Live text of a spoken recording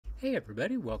Hey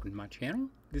everybody, welcome to my channel.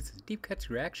 This is Deep Cuts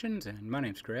Reactions and my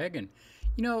name's Greg. And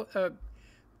a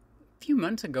few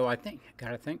months ago, I think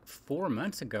 4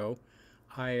 months ago,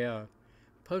 I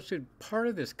posted part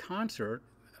of this concert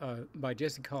by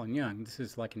Colin Young. This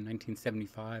is like in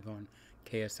 1975 on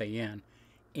KSAN.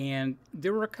 And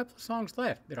there were a couple of songs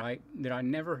left that I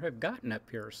never have gotten up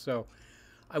here. So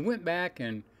I went back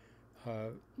and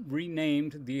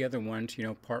renamed the other ones,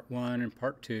 part 1 and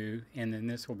part 2, and then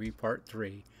this will be part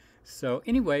 3. So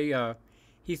anyway,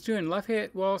 he's doing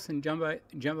Lafayette Waltz and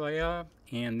Jambalaya,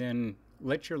 and then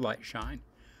Let Your Light Shine.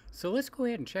 So let's go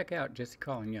ahead and check out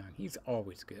Colin Young. He's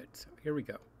always good. So here we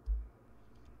go.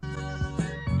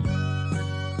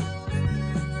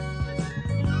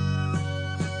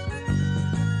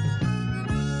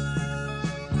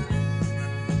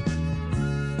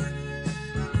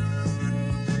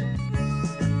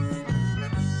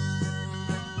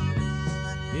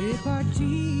 Est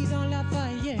parti dans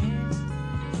Lafayette,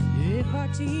 est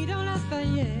parti dans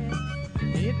Lafayette,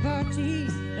 est parti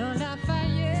dans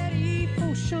Lafayette, il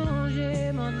faut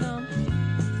changer mon nom.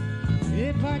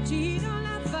 Est parti dans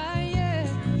Lafayette,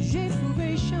 j'ai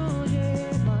trouvé changer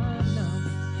mon nom.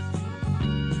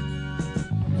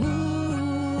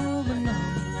 Ouh, mon nom,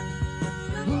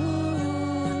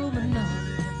 ouh, mon nom,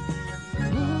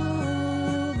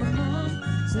 ouh, mon nom,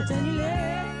 c'est annulé.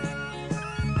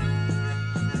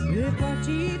 Est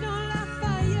parti dans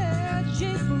Lafayette,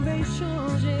 j'ai trouvé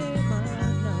changer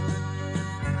maintenant.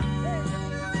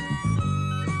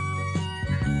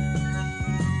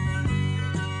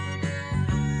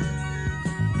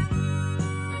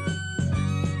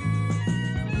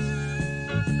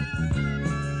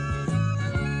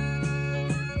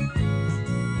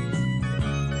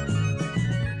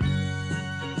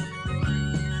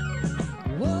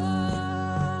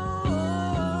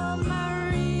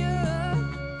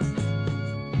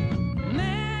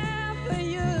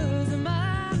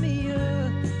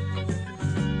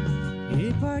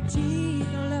 Parti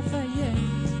dans Lafayette,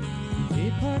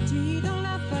 est parti dans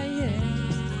Lafayette,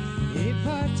 est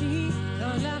parti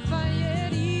dans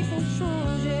Lafayette, il faut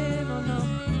changer mon nom.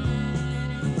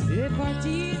 Est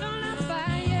parti dans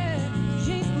Lafayette,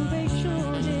 j'ai trouvé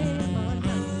changer mon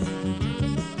nom.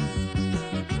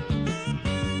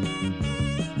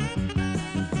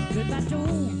 Le bateau,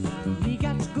 we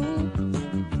got to go,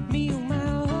 me on my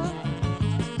own.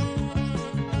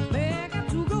 We got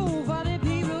to go for the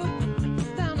people.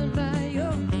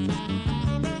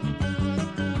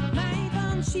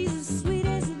 She's the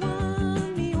sweetest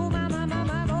one, me oh my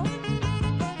oh.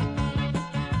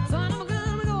 So I'm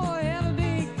gonna go have a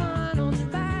big fun on the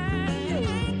back.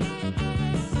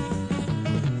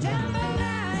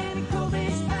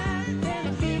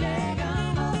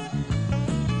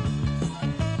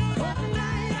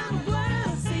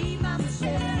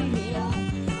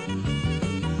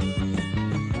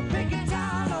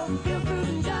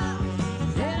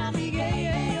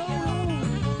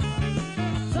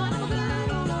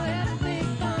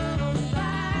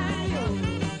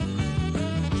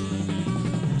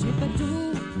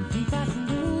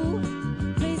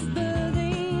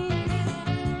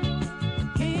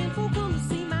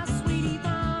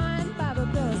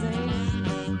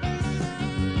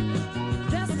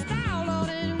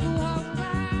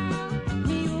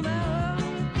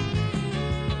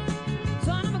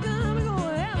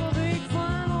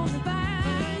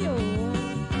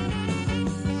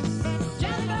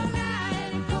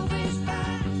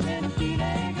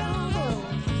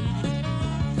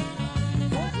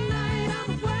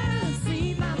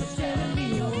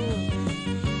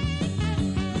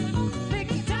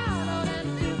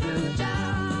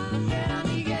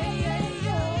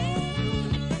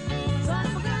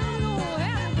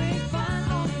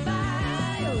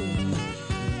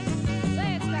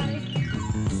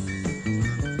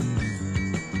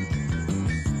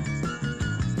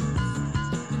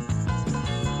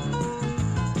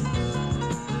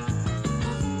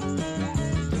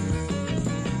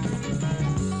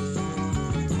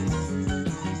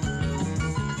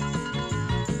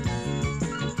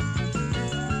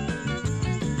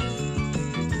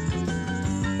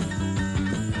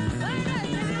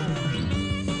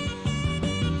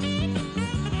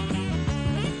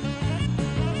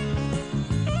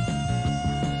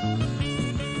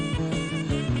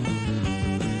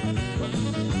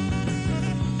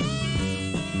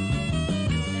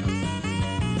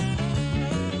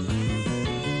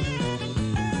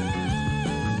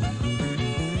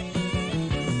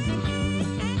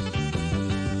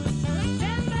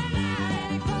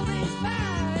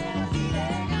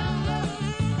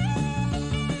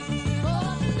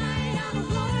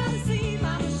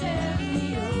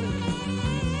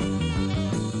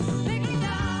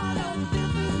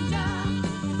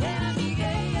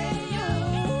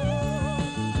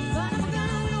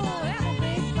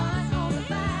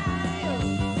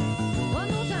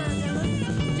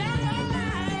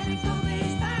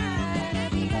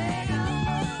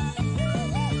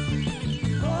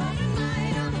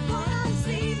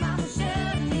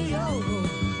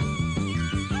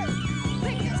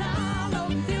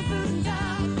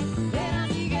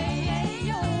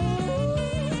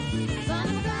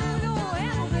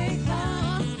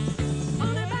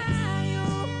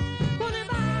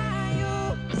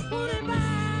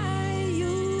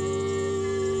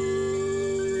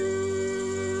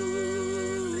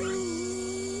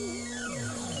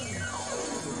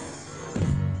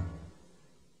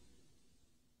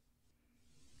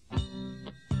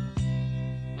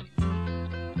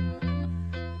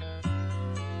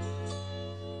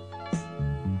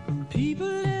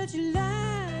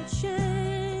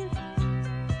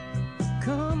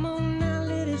 Come on now,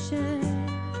 let it shine.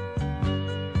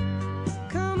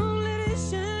 Come on, let it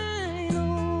shine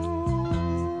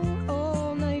on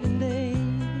all night and day.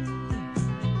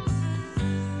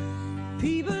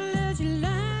 People, let your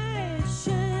light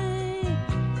shine.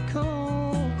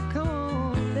 Come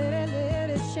on, let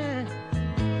it shine.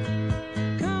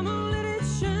 Come on, let it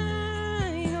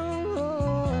shine on,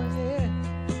 oh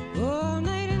yeah, all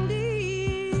night and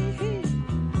day.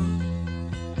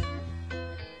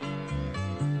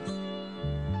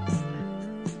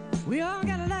 We all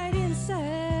got a light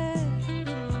inside.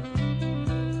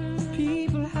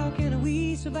 People, how can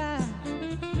we survive?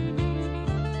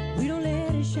 We don't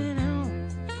let it shine out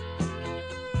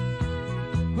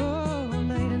all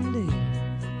night and day.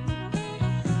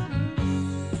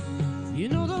 You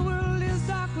know the world is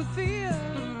dark with fear.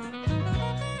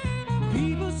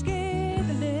 People scared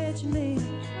to let you live.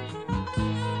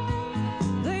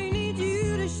 They need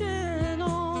you to shine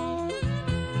on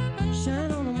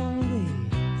them all day.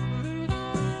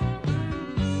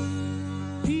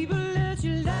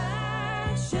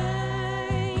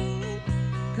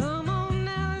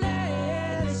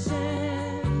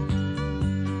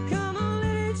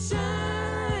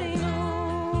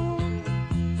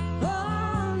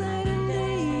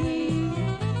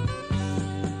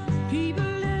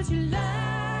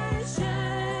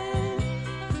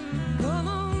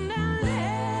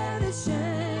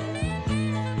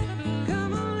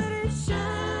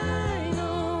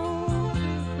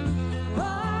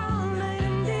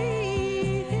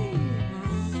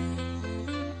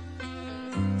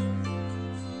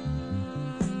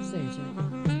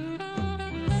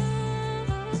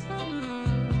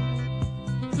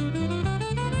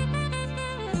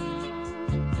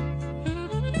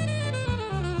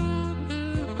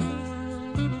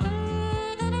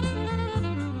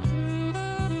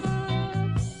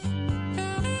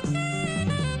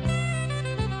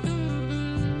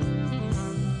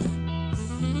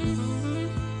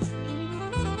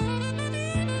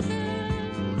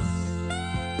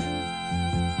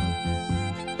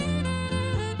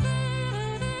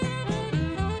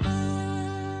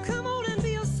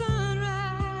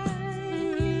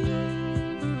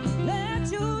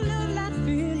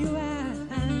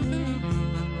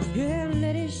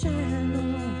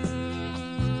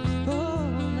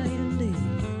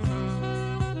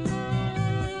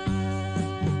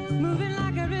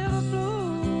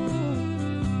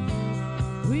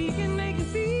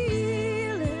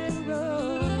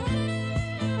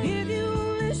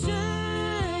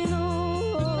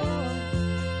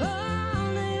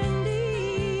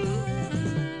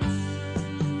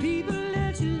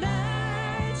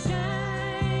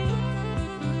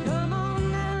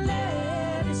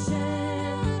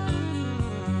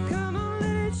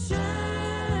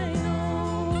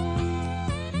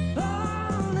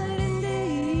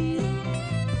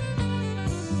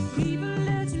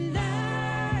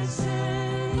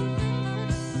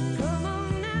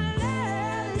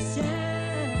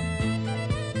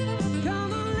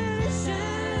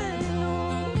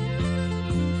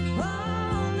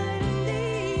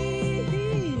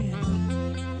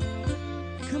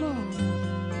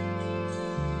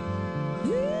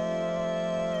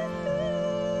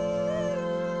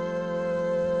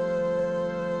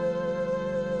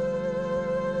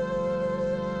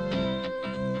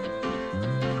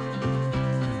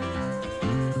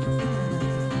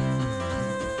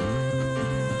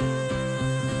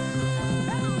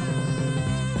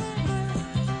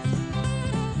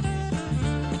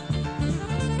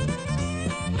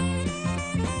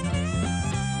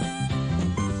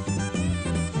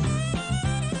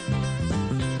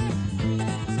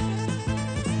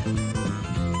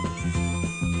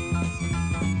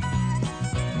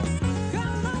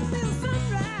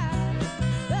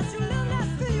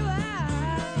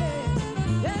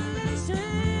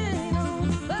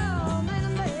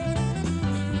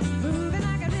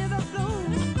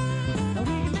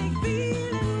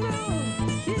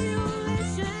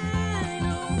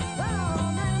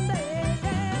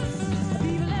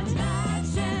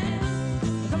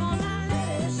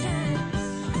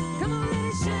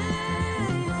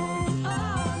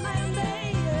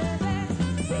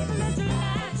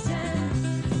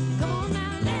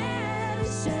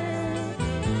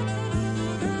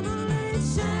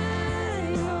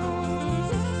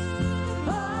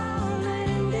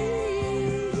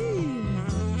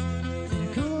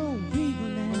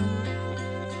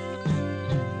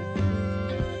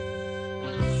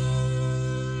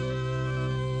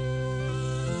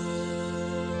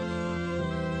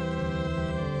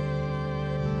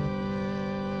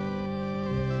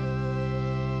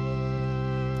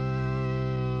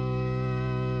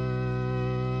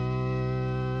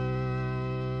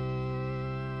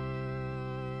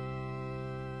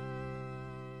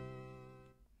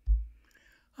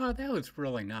 Oh, that was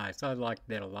really nice. I liked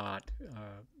that a lot.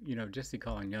 Jesse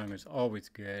Colin Young is always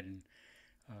good, and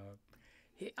uh,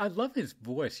 I love his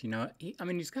voice. I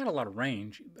mean, he's got a lot of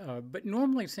range, but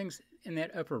normally sings in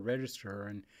that upper register,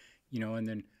 and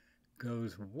then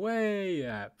goes way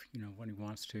up, when he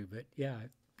wants to. But yeah,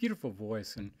 beautiful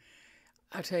voice, and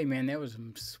I tell you, man, that was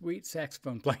some sweet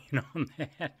saxophone playing on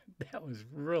that. That was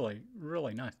really,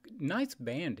 really nice. Nice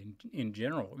band in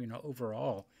general,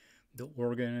 overall. The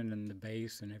organ and the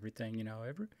bass and everything,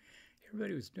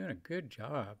 everybody was doing a good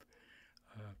job.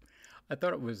 Uh, I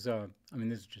thought it was, I mean,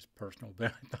 this is just personal,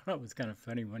 but I thought it was kind of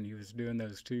funny when he was doing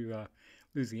those two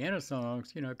Louisiana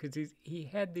songs, because he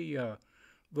had the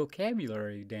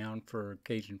vocabulary down for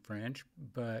Cajun French,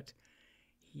 but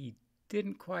he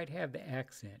didn't quite have the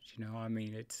accent, I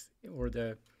mean, or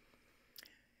the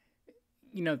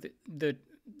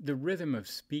rhythm of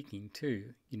speaking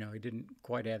too. He didn't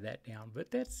quite have that down,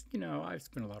 but that's, I've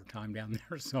spent a lot of time down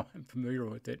there, so I'm familiar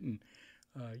with it. And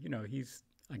he's,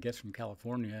 I guess, from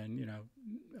California, and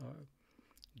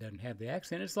doesn't have the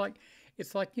accent. It's like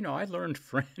I learned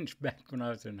French back when I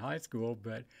was in high school,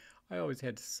 but I always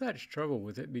had such trouble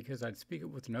with it because I'd speak it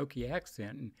with an Okie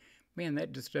accent, and man,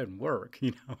 that just doesn't work.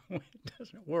 It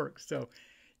doesn't work. So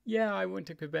yeah, I went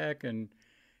to Quebec, and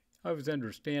I was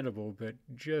understandable, but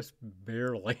just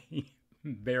barely,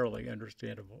 barely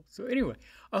understandable. So anyway,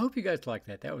 I hope you guys like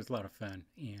that. That was a lot of fun,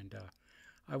 and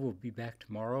I will be back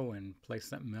tomorrow and play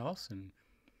something else. And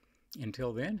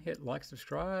until then, hit like,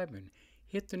 subscribe, and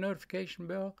hit the notification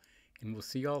bell, and we'll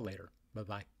see y'all later.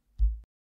 Bye-bye.